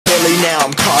now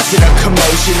I'm causing a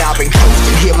commotion. I've been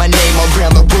coasting, hear my name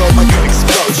around the world like an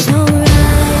explosion. So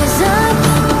rise up,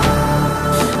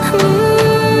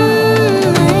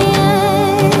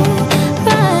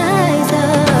 rise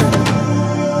up.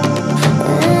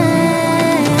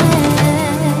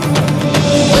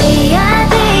 We are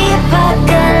the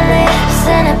apocalypse,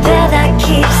 and a path that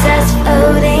keeps us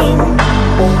floating.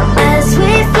 As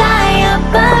we fly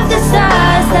above the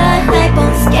stars, the light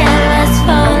won't scare us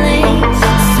falling.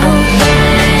 So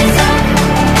rise up,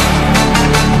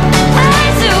 way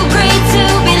too great to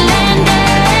be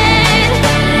landed.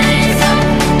 Rise up,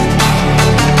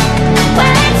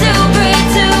 way too great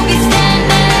to be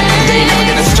standing. They ain't never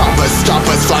gonna stop us,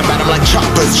 fly by them like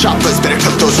choppers. Better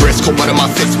clip those wrists, cold blood in my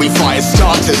fists, we fire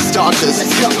starters.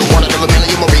 Let's go, one out of a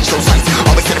million will reach those heights.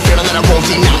 Always had a feeling that I won't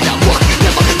deny that work,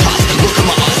 never could toss. Look at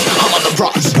my eyes, I'm on the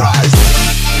rocks.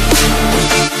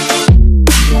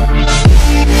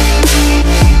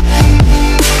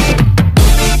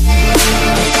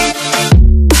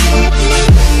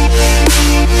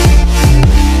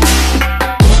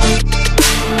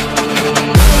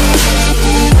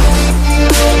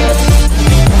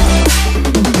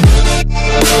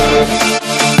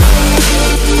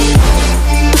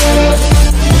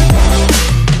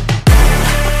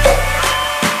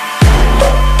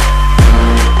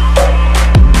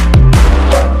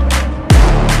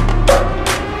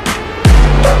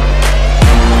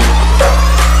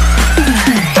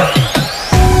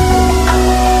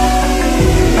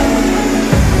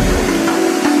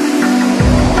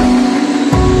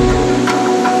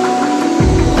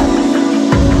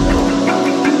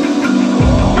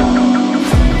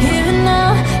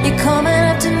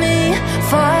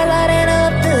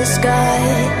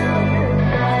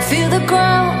 Feel the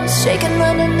ground shaking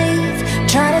underneath,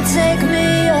 trying to take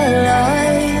me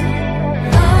alive.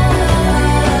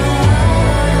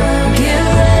 Get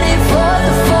ready for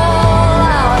the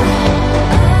fallout.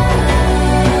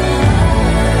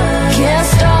 Can't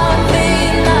stop me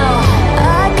now.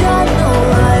 I got no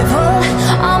rival.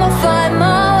 I'ma fight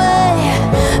my way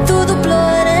through the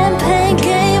blood and pain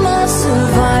game of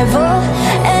survival.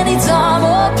 Any time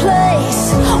or place,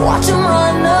 watch 'em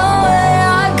run away.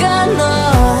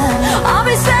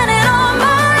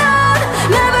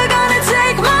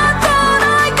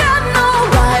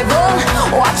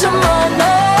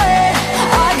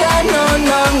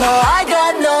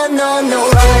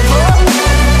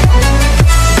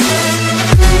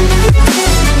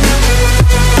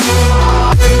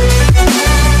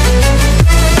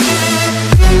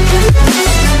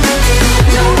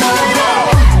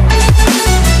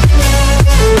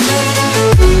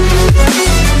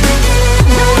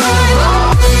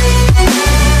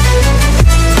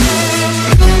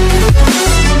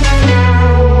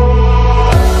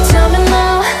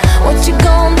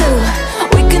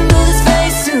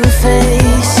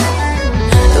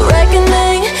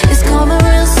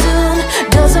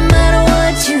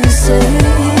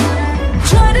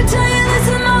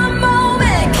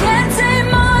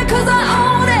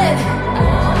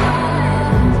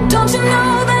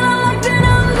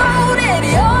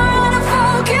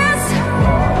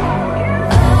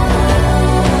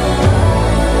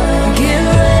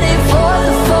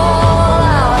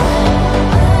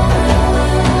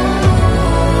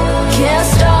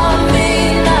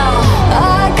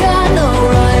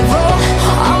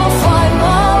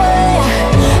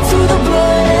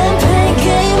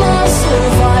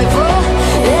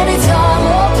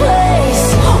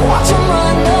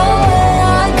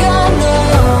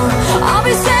 I'll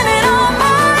be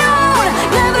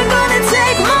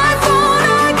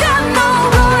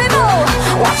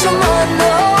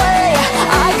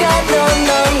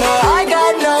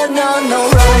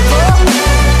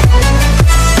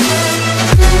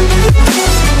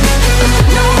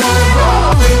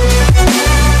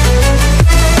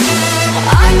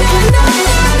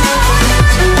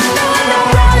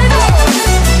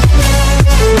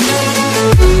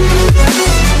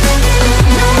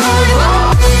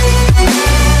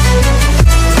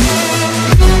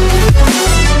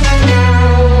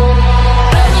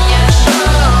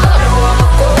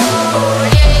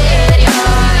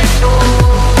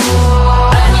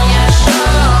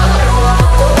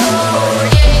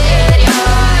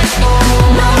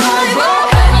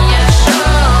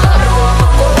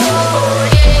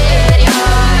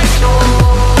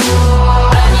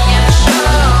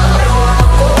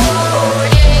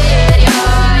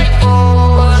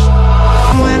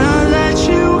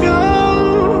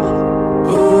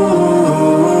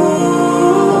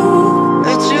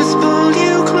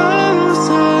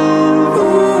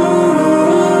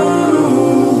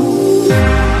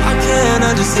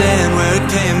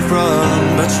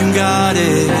you got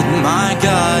it, my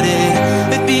got it.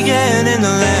 It began in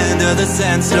the land of the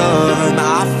sandstorm.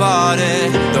 I fought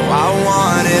it, though I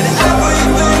wanted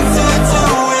everything to do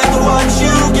with what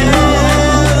you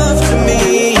gave to me.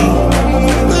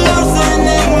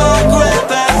 Loosening my grip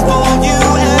as pulled you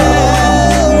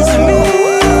into me.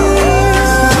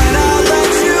 When I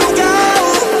let you go,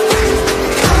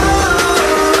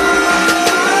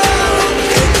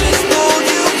 it just pulled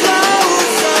you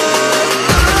closer.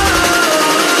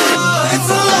 It's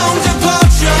a long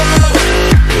departure.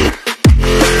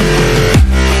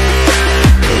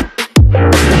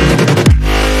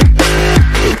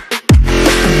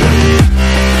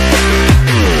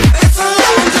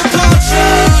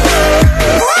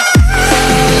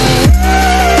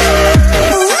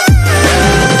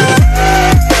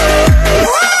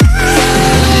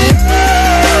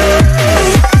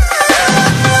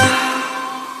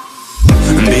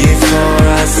 Before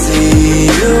I see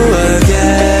you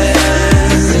again,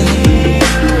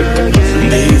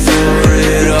 before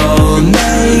it all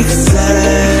makes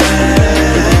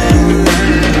sense,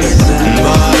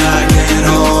 but I can't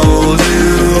hold you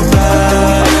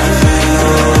back.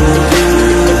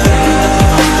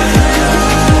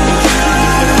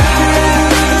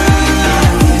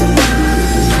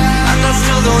 And I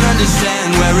still don't understand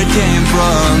where it came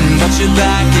from, but you're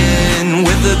back in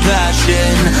with the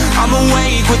passion. I'm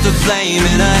awake with the flame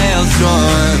in a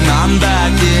hailstorm. I'm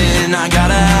back in, I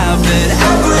gotta have it.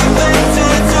 Everything to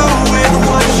do with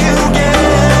what you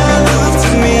gave to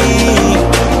me.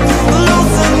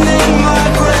 Loosening my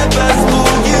grip as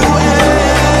pulled you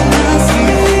into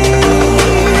me.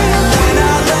 When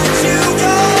I let you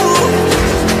go,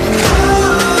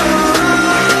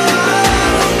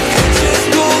 it just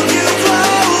pulled you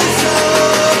closer.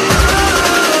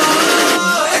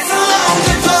 It's a long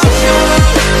departure.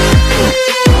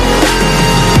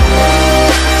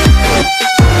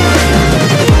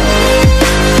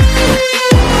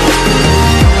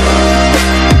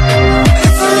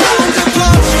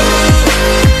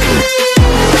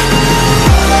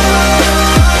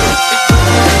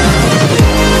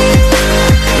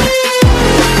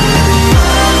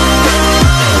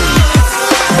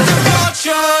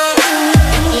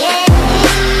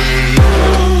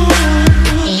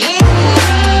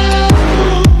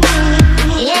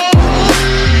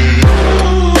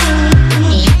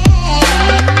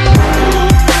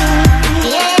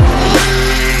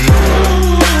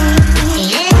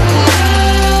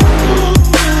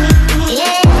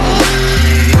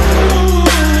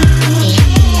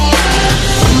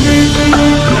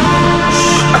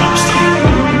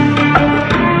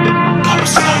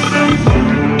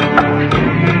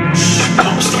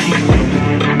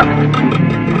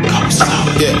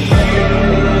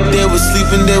 They was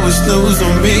sleeping, they was snooze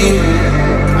on me.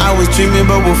 I was dreaming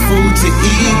about what food to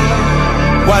eat.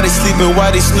 Why they sleeping, why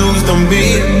they snoozed on me?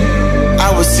 I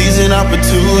was seizing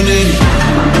opportunity.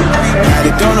 Now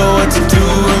they don't know what to do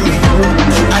with me.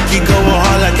 I keep going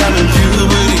hard like I'm in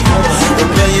puberty.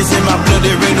 Rebellions in my blood,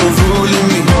 there ain't no ruling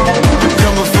me.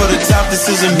 Coming for the top, this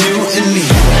is a mutiny.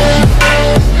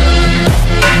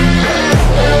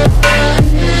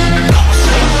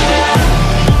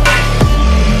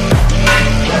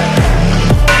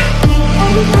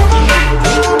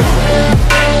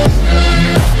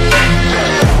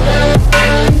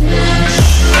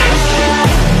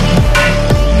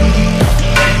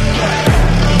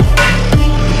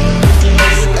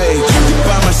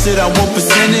 Shit, I want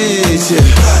percentage, yeah.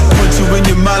 Put you in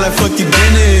your mind like fuck your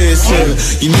business, yeah.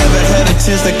 You never had a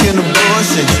chance like an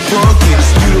abortion. Broken,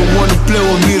 you don't wanna play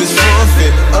with me, this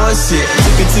forfeit. Shit,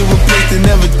 took it to a place that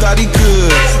never thought he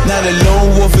could. Now the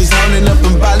lone wolf is hounding up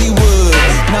in Bollywood.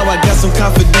 Now I got some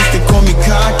confidence, they call me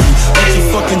cocky. Like you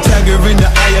fucking tiger in the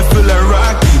eye, I feel like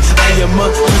Rocky. I am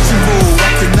untouchable, I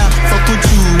cannot fuck with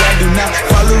you. I do not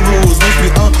follow rules, makes me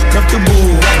uncomfortable.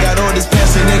 I got all this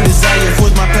passion and desire,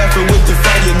 force my path with the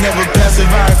fire. Never passive,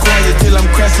 I acquire till I'm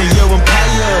crashing your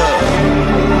empire.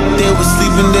 They was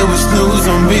sleeping, they was snooze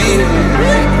on me.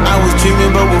 I was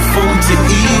dreaming about what food to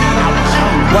eat.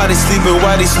 Why they sleeping,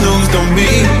 why they snoozed on me?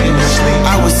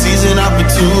 I was seizing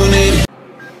opportunity.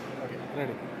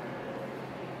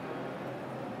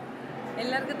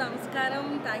 എല്ലാവർക്കും നമസ്കാരം.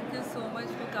 Thank you so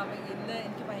much for coming. ഇന്ന്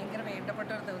എനിക്ക് ഭയങ്കര വേണ്ടപ്പെട്ട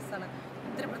ഒരു ദിവസമാണ്,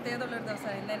 ഒത്തിരി പ്രത്യേകതയുള്ളൊരു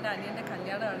ദിവസമാണ്. ഇന്ന് എൻ്റെ അനിയൻ്റെ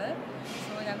കല്യാണമാണ്.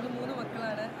 സോ ഞങ്ങൾ 3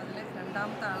 മക്കളാണ്, അതിൽ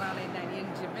രണ്ടാമത്തെ ആളാണ് എൻ്റെ അനിയൻ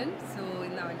ജിബിൻ. സോ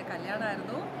ഇന്ന് അവൻ്റെ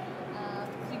കല്യാണമായിരുന്നു.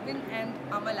 ജിബിൻ ആൻഡ്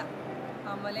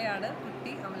അമലയാണ്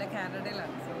കുട്ടി. അമല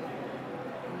കാനഡയിലാണ്. സോ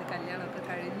ഇന്ന് കല്യാണമൊക്കെ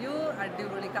കഴിഞ്ഞു,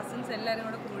 അടിപൊളി. കസിൻസ് എല്ലാവരും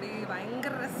കൂടെ കൂടി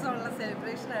ഭയങ്കര രസമുള്ള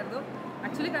സെലിബ്രേഷൻ ആയിരുന്നു.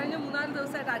 ആക്ച്വലി കഴിഞ്ഞ 3-4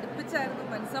 ദിവസമായിട്ട് അടുപ്പിച്ചായിരുന്നു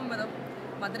മനസ്സമ്മതം,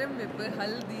 മധുരം വെപ്പ്,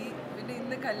 ഹൽദി, പിന്നെ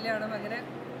ഇന്ന് കല്യാണം. അങ്ങനെ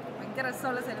ഭയങ്കര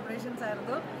രസമുള്ള സെലിബ്രേഷൻസ്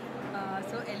ആയിരുന്നു.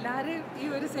 സോ എല്ലാവരും ഈ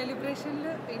ഒരു സെലിബ്രേഷനിൽ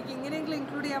എനിക്ക് ഇങ്ങനെയെങ്കിലും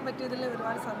ഇൻക്ലൂഡ് ചെയ്യാൻ പറ്റിയതിൽ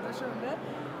ഒരുപാട് സന്തോഷമുണ്ട്.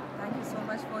 Thank you so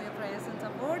much for your prayers and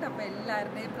support. അപ്പോൾ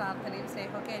എല്ലാവരുടെയും പ്രാർത്ഥനയും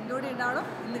സ്നേഹമൊക്കെ എൻ്റെ കൂടെ ഉണ്ടാവണം.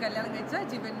 ഇന്ന് കല്യാണം കഴിച്ച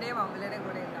ജിബിൻ്റെയും അമലയുടെയും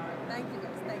കൂടെ ഉണ്ടാവണം. Thank you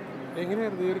guys, thank you.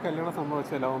 എങ്ങനെയായിരുന്നു ഈ ഒരു കല്യാണം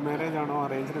സംഭവിച്ചത്? ലവ് മാരേജ് ആണോ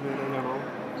അറേഞ്ച്ഡ് മാരേജ് ആണോ?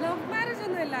 ലവ് മാരേജ്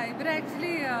ഒന്നുമല്ല, ഇവർ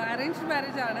ആക്ച്വലി അറേഞ്ച്ഡ്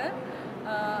മാരേജ് ആണ്.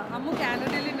 അമ്മു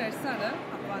കാനഡയിൽ നഴ്സാണ്.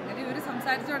 അപ്പോൾ അങ്ങനെ ഇവർ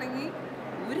സംസാരിച്ചു തുടങ്ങി.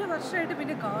 1 വർഷമായിട്ട്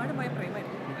പിന്നെ ഗാഢമായ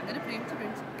പ്രേമായിരുന്നു. അങ്ങനെ പ്രേമിച്ച്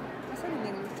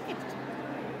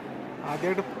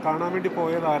ആദ്യമായിട്ട് കാണാൻ വേണ്ടി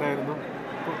പോയത് ആരായിരുന്നു?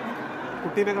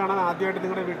 കുട്ടീനെ കാണാൻ ആദ്യമായിട്ട്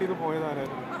നിങ്ങളുടെ വീട്ടിൽ നിന്ന് പോയത്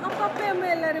ആരായിരുന്നു? അപ്പയും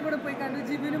അമ്മയും എല്ലാവരും കൂടെ പോയി കണ്ടു.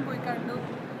 ജിബിനും പോയി കണ്ടു.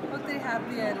 ഒത്തിരി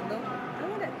ഹാപ്പി ആയിരുന്നു.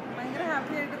 അങ്ങനെ ഭയങ്കര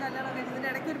ഹാപ്പി ആയിട്ട് കല്യാണം കഴിച്ചതിൻ്റെ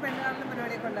ഇടയ്ക്ക് ഒരു പെണ്ണുകാണലും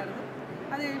പരിപാടിയൊക്കെ ഉണ്ടായിരുന്നു.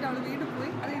 അത് കഴിഞ്ഞിട്ട് അവൾ വീട്ടിൽ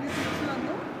പോയി. അത് കഴിഞ്ഞ് തിരിച്ചു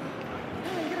വന്നു.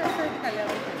 ഭയങ്കര രസമായിട്ട്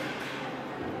കല്യാണം കഴിച്ചു.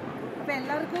 അപ്പോൾ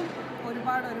എല്ലാവർക്കും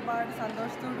ഒരുപാട്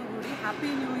സന്തോഷത്തോടു കൂടി ഹാപ്പി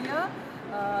ന്യൂ ഇയർ.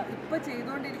 ഇപ്പോൾ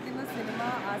ചെയ്തുകൊണ്ടിരിക്കുന്ന സിനിമ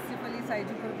ആസിഫ് അലി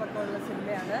സൈജു കുറുപ്പൊക്കെ ഉള്ള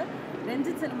സിനിമയാണ്.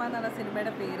 രഞ്ജിത്ത് സിനിമ എന്നാണ്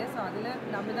സിനിമയുടെ പേര്. സോ അതിൽ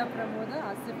നമിത പ്രമോദ്,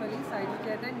 ആസിഫ് അലി, സൈജു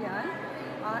ചേട്ടൻ, ഞാൻ,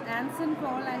 Anson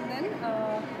Paul and then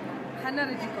Hannah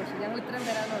റിജിക്കോഷ്, ഞങ്ങൾ ഇത്രയും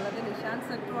പേരാണുള്ളത്. നിഷാന്ത്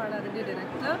സെട്ടുവാണ് അതിൻ്റെ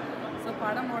ഡയറക്ടർ. സോ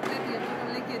പടം ഉടനെ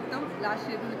തിയേറ്ററുകളിലേക്ക് എത്തും. ലാസ്റ്റ്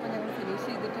ഷെഡ്യൂൾ ഇപ്പോൾ ഞങ്ങൾ ഫിനിഷ്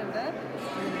ചെയ്തിട്ടുണ്ട്.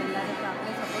 എല്ലാവരും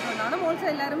പ്രാർത്ഥന സപ്പോർട്ട് ഉണ്ടാവണം. ഓൾസോ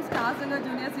എല്ലാവരും സ്റ്റാർസ് ഇൻ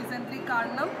ജൂനിയർ സീസൺ 3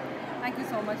 കാണണം. Thank you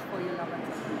so much for your love and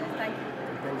support. Thank you.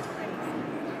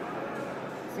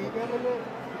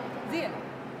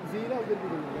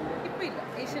 ഇപ്പം ഇല്ല,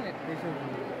 ഏഷ്യനെറ്റ്.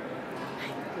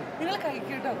 നിങ്ങൾ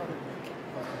കഴിക്കട്ടോ.